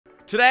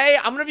Today,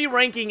 I'm going to be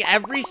ranking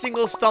every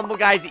single Stumble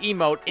Guys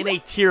emote in a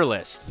tier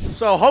list.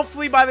 So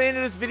hopefully by the end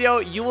of this video,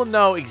 you will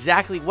know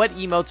exactly what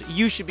emotes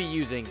you should be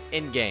using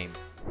in-game.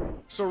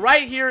 So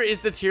right here is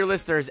the tier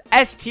list. There's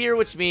S tier,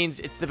 which means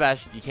it's the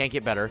best. You can't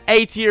get better.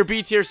 A tier,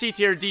 B tier, C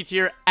tier, D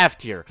tier, F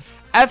tier.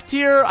 F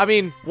tier, I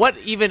mean, what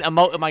even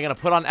emote am I going to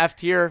put on F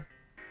tier?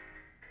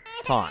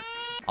 Taunt.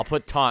 I'll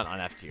put Taunt on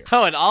F tier.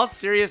 Oh, in all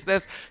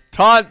seriousness,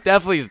 Taunt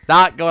definitely is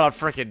not going on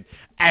freaking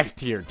F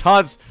tier.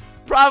 Taunt's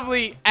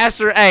probably S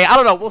or A. I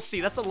don't know. We'll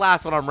see. That's the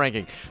last one I'm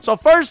ranking. So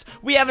first,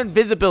 we have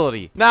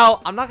invisibility.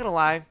 Now, I'm not going to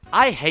lie.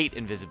 I hate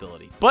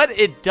invisibility. But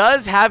it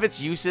does have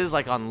its uses,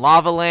 like on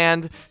Lava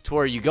Land, to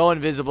where you go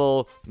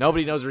invisible,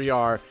 nobody knows where you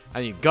are,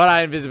 and you go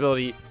down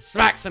invisibility,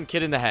 smack some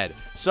kid in the head.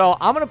 So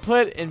I'm going to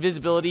put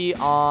invisibility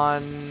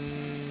on...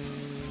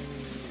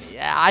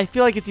 Yeah, I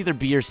feel like it's either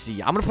B or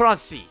C. I'm going to put it on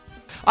C.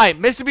 Alright,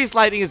 Mr. Beast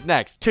Lightning is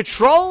next. To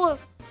troll,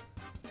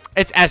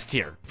 it's S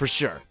tier, for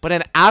sure. But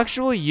in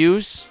actual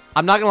use,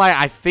 I'm not gonna lie,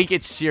 I think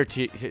it's C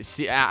tier.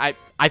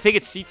 I think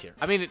it's C tier.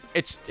 I mean,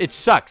 it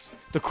sucks.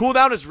 The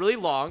cooldown is really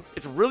long.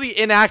 It's really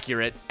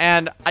inaccurate.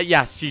 And,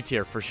 yeah, C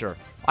tier, for sure.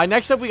 Alright,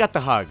 next up, we got the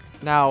Hug.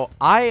 Now,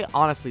 I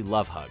honestly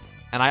love Hug.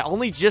 And I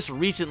only just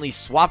recently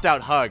swapped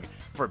out Hug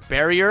for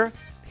Barrier,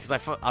 because I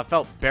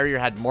felt Barrier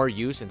had more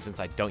use, and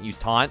since I don't use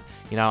Taunt,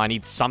 you know, I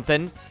need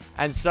something.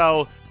 And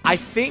so... I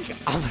think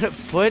I'm going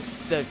to put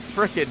the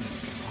frickin'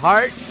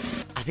 heart.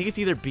 I think it's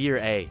either B or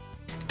A.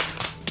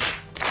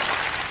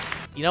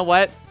 You know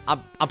what?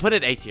 I'm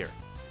putting it A tier.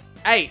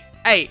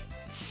 Hey,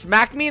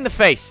 smack me in the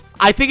face.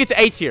 I think it's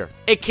A tier.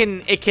 It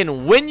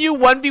can win you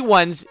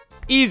 1v1s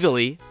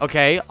easily,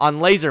 okay, on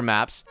laser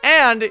maps.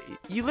 And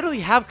you literally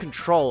have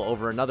control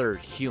over another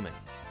human.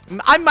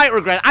 I might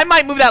regret it. I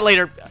might move that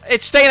later.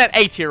 It's staying at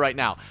A tier right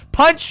now.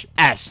 Punch,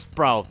 S,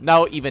 bro.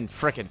 No even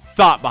frickin'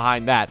 thought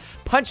behind that.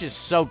 Punch is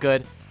so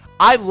good.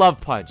 I love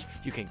Punch.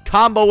 You can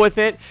combo with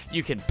it.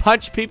 You can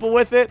punch people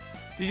with it.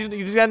 Did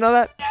you guys know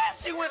that?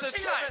 Yes, she went to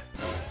tripping.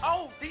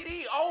 Oh,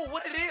 DD. Oh,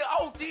 what it is?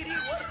 Oh, DD.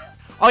 What?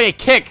 Oh, yeah.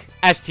 Kick.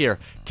 S tier.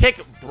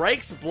 Kick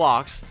breaks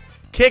blocks.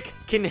 Kick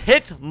can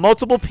hit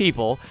multiple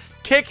people.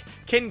 Kick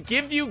can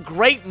give you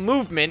great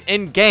movement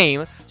in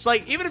game. So,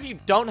 like, even if you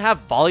don't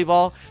have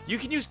volleyball, you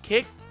can use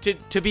Kick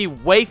to be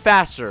way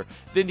faster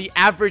than the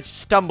average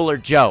Stumbler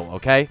Joe,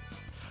 okay?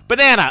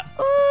 Banana.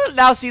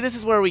 Now, see, this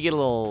is where we get a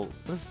little...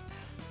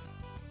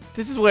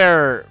 This is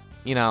where,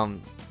 you know,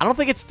 I don't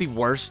think it's the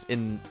worst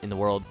in the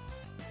world,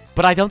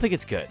 but I don't think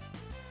it's good.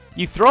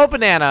 You throw a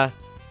banana,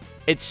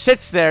 it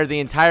sits there the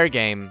entire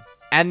game,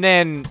 and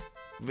then,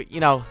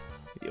 you know,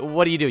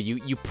 what do?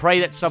 You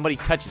pray that somebody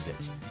touches it.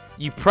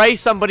 You pray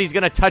somebody's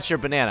going to touch your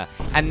banana,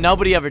 and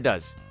nobody ever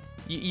does.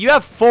 You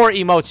have 4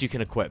 emotes you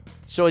can equip.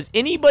 So is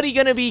anybody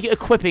going to be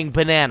equipping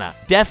banana?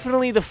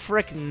 Definitely the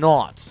frick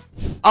not.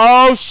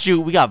 Oh,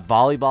 shoot. We got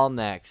volleyball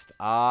next.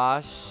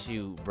 Ah,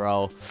 shoot,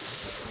 bro.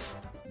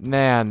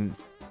 Man,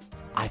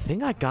 I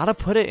think I gotta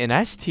put it in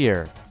S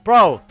tier.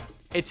 Bro,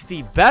 it's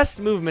the best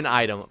movement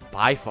item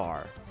by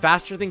far.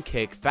 Faster than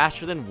Kick,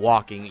 faster than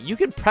walking. You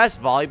can press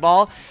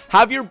volleyball,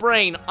 have your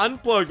brain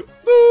unplug,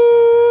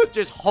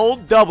 just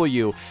hold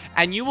W,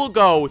 and you will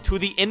go to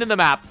the end of the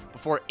map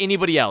before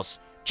anybody else,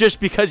 just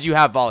because you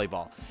have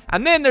volleyball.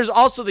 And then there's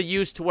also the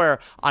use to where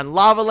on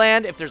Lava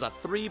Land, if there's a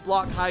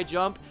 3-block high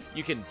jump,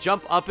 you can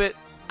jump up it.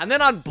 And then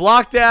on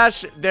Block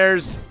Dash,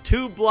 there's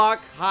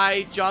 2-block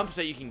high jumps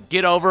that you can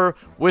get over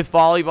with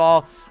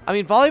volleyball. I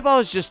mean,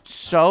 volleyball is just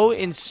so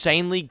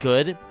insanely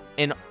good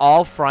in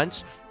all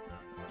fronts.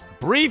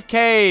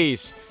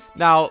 Briefcase.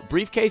 Now,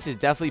 Briefcase is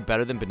definitely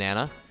better than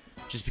Banana,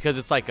 just because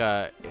it's like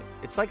a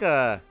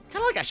kind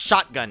of like a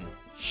shotgun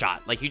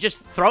shot. Like, you just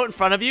throw it in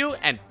front of you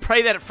and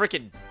pray that it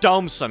freaking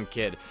domes some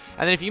kid.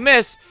 And then if you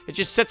miss, it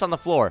just sits on the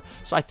floor.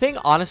 So I think,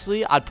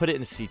 honestly, I'd put it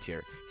in the C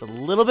tier. It's a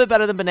little bit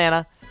better than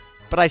Banana.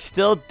 But I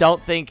still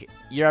don't think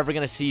you're ever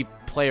going to see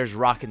players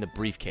rocking the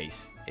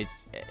Briefcase. It's,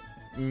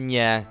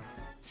 yeah.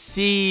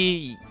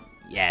 C.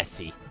 Yeah,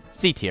 C.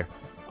 C tier.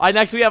 All right,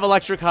 next we have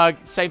Electric Hug.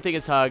 Same thing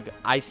as Hug.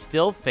 I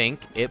still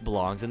think it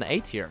belongs in the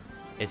A tier.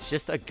 It's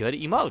just a good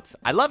emote.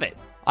 I love it.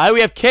 All right,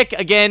 we have Kick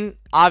again.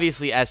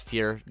 Obviously S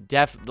tier.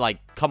 Like,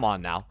 come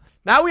on now.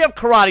 Now we have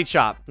Karate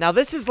Chop. Now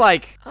this is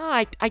like,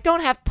 oh, I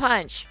don't have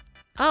Punch.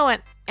 Oh,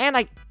 and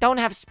I don't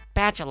have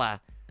Spatula.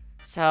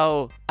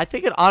 So, I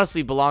think it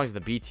honestly belongs in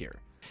the B tier.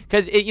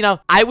 Because, you know,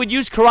 I would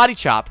use Karate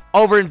Chop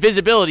over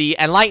Invisibility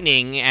and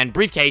Lightning and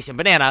Briefcase and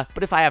Banana.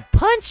 But if I have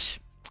Punch,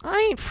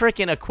 I ain't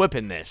freaking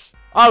equipping this.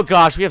 Oh,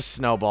 gosh, we have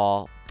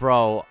Snowball.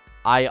 Bro,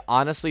 I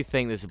honestly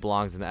think this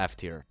belongs in the F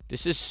tier.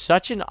 This is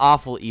such an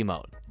awful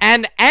emote.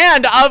 And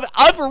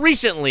of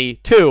recently,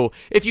 too,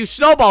 if you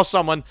snowball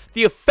someone,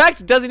 the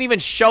effect doesn't even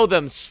show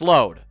them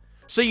slowed.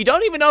 So you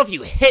don't even know if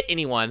you hit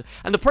anyone,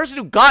 and the person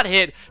who got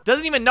hit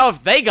doesn't even know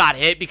if they got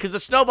hit because the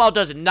snowball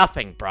does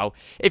nothing, bro.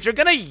 If you're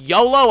gonna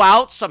YOLO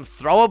out some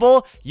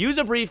throwable, use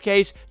a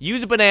Briefcase,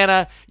 use a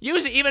banana,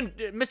 use even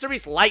Mr.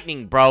 Beast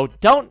Lightning, bro.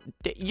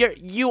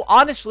 You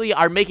honestly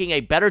are making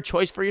a better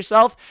choice for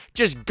yourself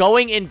just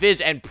going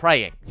invis and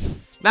praying.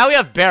 Now we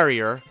have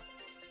Barrier.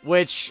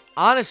 which,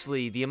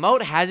 honestly, the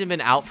emote hasn't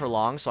been out for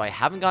long, so I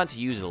haven't gotten to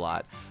use it a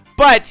lot.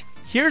 But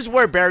here's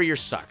where Barrier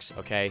sucks,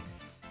 okay?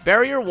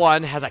 Barrier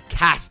 1 has a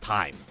cast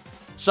time.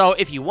 So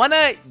if you want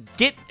to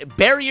get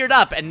barriered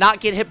up and not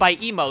get hit by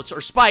emotes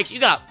or spikes, you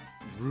gotta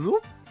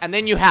bloop, and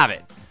then you have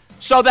it.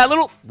 So that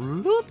little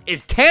bloop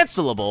is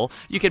cancelable.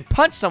 You can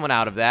punch someone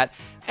out of that,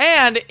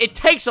 and it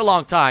takes a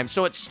long time,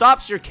 so it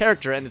stops your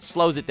character and it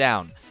slows it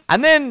down.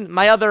 And then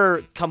my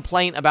other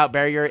complaint about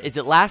Barrier is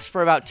it lasts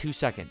for about 2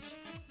 seconds.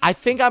 I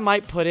think I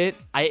might put it,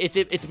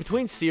 it's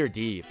between C or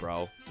D,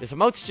 bro. This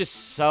emote's just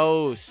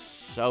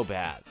so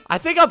bad. I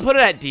think I'll put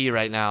it at D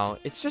right now.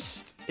 It's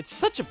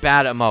such a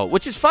bad emote,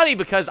 which is funny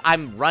because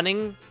I'm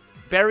running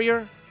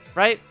Barrier,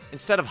 right?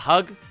 Instead of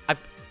Hug.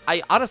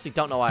 I honestly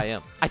don't know why I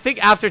am. I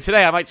think after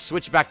today, I might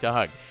switch back to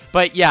Hug.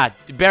 But yeah,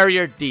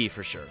 Barrier D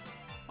for sure.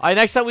 All right,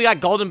 next up we got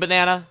Golden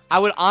Banana. I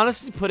would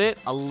honestly put it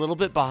a little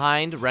bit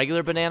behind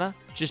regular Banana,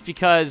 just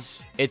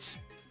because it's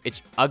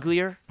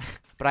uglier.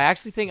 But I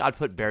actually think I'd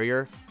put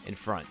Barrier in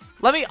front.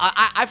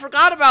 I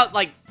forgot about,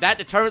 like, that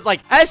determines,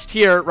 like, S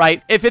tier,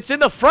 right? If it's in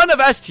the front of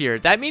S tier,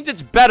 that means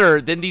it's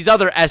better than these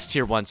other S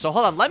tier ones. So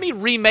hold on, let me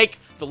remake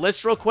the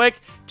list real quick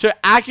to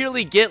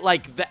accurately get,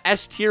 like, the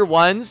S tier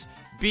ones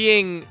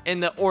being in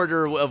the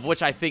order of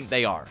which I think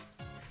they are.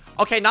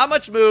 Okay, not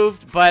much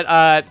moved, but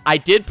I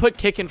did put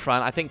Kick in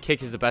front. I think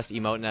Kick is the best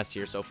emote in S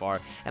tier so far.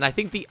 And I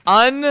think the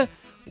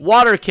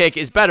Water Kick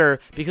is better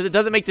because it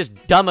doesn't make this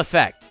dumb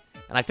effect.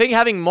 And I think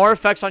having more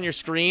effects on your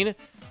screen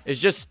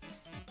is just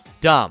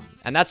dumb.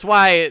 And that's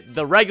why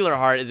the regular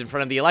heart is in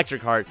front of the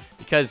electric heart,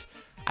 because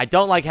I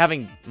don't like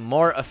having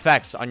more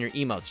effects on your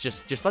emotes.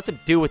 Just let them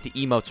do what the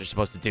emotes are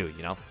supposed to do,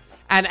 you know?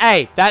 And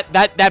hey,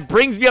 that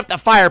brings me up to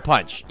Fire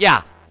Punch.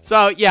 Yeah.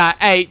 So yeah,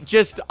 hey,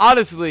 just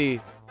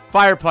honestly,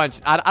 Fire Punch,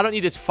 I don't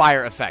need this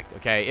fire effect,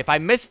 okay? If I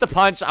miss the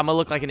punch, I'm gonna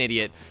look like an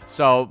idiot.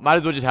 So might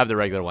as well just have the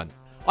regular one.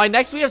 All right,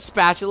 next we have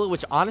Spatula,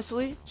 which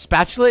honestly,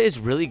 Spatula is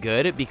really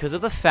good because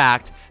of the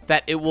fact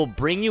that it will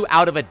bring you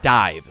out of a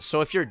dive.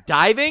 So if you're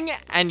diving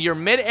and you're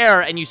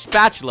mid-air and you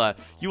Spatula,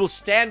 you will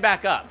stand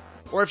back up.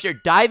 Or if you're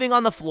diving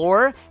on the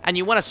floor and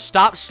you want to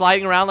stop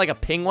sliding around like a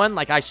penguin,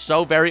 like I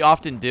so very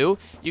often do,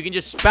 you can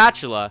just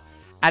Spatula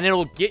and it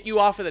will get you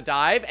off of the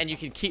dive and you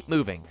can keep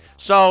moving.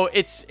 So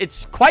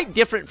it's quite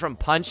different from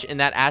Punch in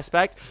that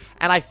aspect.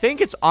 And I think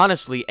it's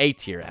honestly A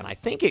tier. And I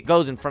think it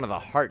goes in front of the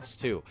hearts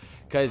too,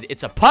 because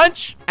it's a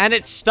punch and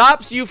it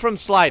stops you from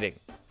sliding.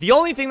 The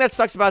only thing that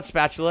sucks about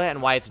Spatula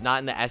and why it's not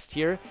in the S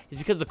tier is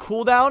because the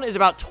cooldown is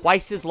about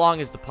twice as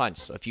long as the punch.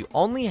 So if you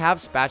only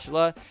have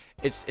Spatula,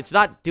 it's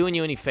not doing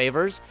you any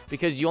favors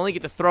because you only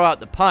get to throw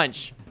out the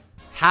punch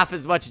half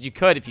as much as you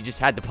could if you just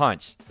had the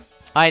punch.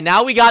 All right,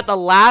 now we got the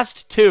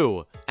last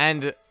two.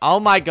 And oh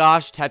my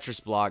gosh,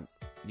 Tetris Block,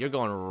 you're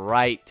going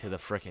right to the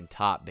freaking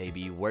top,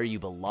 baby, where you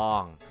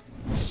belong.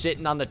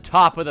 Sitting on the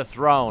top of the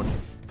throne.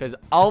 Because,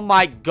 oh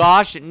my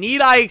gosh,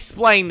 need I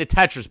explain the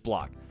Tetris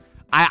Block?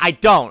 I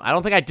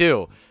don't think I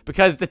do.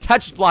 Because the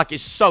Tetris Block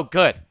is so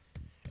good.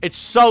 It's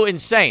so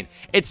insane.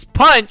 It's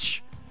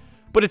Punch,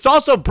 but it's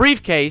also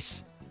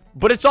Briefcase,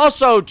 but it's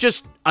also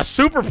just a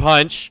Super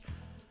Punch.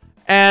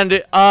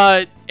 And,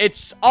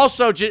 it's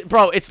also just,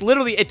 bro, it's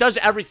literally, it does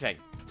everything.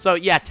 So,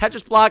 yeah,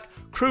 Tetris Block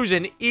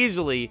cruising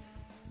easily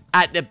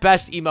at the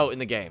best emote in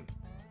the game.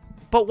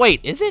 But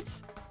wait, is it?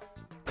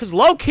 Because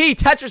low-key,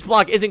 Tetris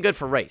Block isn't good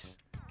for race.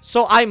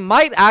 So I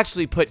might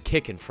actually put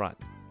Kick in front.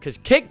 Because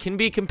Kick can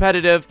be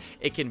competitive,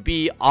 it can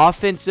be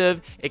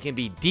offensive, it can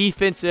be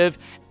defensive,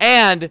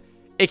 and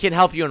it can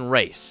help you in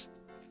race.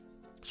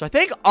 So I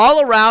think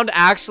all around,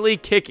 actually,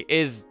 Kick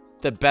is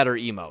the better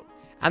emote.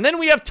 And then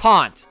we have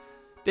Taunt.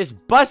 This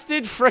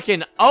busted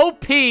freaking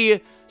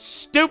OP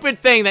stupid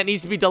thing that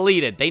needs to be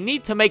deleted. They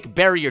need to make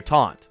Barrier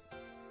Taunt.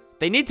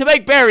 They need to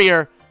make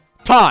Barrier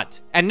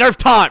Taunt. And nerf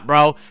Taunt,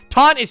 bro.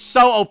 Taunt is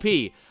so OP.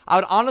 I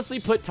would honestly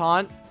put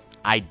Taunt.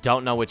 I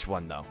don't know which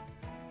one, though.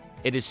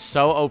 It is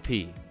so OP.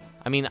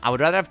 I mean, I would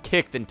rather have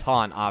Kick than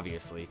Taunt,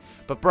 obviously.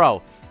 But,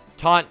 bro,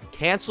 Taunt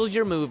cancels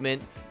your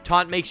movement.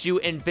 Taunt makes you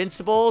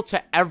invincible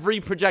to every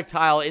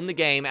projectile in the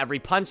game, every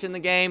punch in the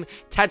game,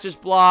 Tetris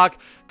Block,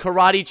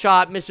 Karate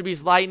Chop, Mr.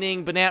 Beast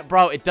Lightning, Banana.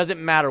 Bro, it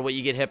doesn't matter what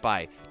you get hit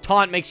by.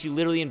 Taunt makes you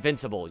literally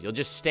invincible. You'll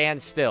just stand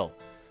still.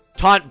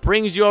 Taunt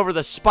brings you over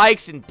the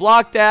spikes and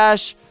block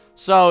dash.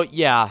 So,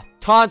 yeah,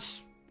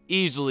 Taunt's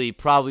easily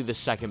probably the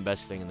second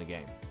best thing in the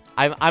game.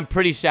 I'm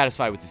pretty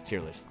satisfied with this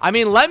tier list. I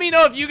mean, let me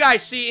know if you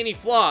guys see any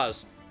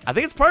flaws. I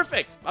think it's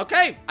perfect.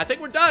 Okay, I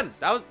think we're done.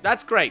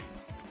 That's great.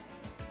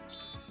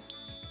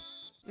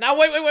 Now,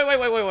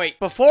 wait.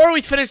 Before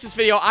we finish this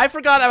video, I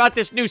forgot about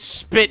this new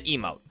spit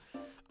emote.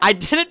 I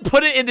didn't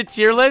put it in the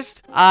tier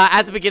list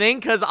at the beginning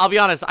because, I'll be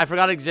honest, I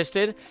forgot it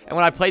existed. And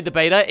when I played the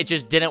beta, it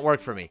just didn't work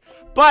for me.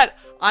 But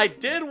I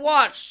did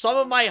watch some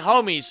of my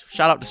homies,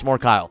 shout out to S'more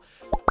Kyle,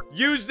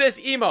 use this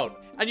emote.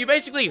 And you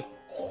basically,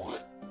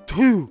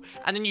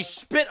 and then you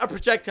spit a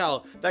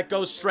projectile that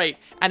goes straight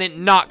and it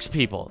knocks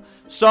people.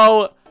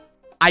 So,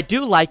 I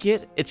do like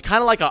it. It's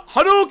kind of like a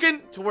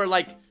Hadouken to where,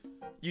 like,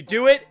 you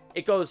do it,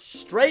 it goes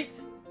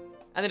straight,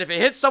 and then if it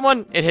hits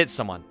someone, it hits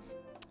someone.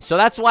 So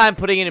that's why I'm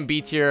putting it in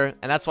B tier,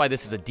 and that's why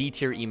this is a D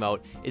tier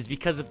emote, is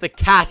because of the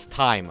cast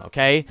time,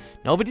 okay?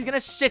 Nobody's gonna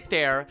sit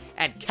there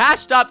and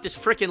cast up this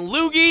freaking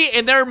loogie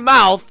in their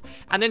mouth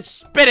and then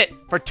spit it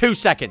for 2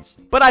 seconds.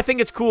 But I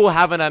think it's cool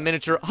having a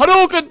miniature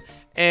Hadouken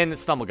and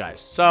Stumble Guys.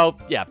 So,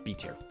 yeah, B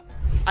tier.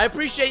 I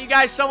appreciate you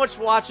guys so much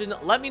for watching.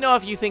 Let me know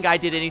if you think I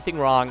did anything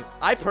wrong.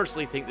 I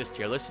personally think this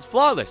tier list is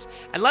flawless.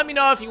 And let me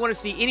know if you want to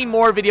see any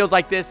more videos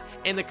like this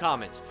in the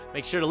comments.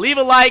 Make sure to leave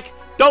a like.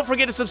 Don't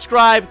forget to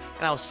subscribe.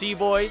 And I'll see you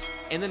boys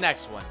in the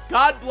next one.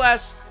 God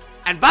bless.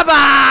 And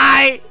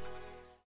bye-bye.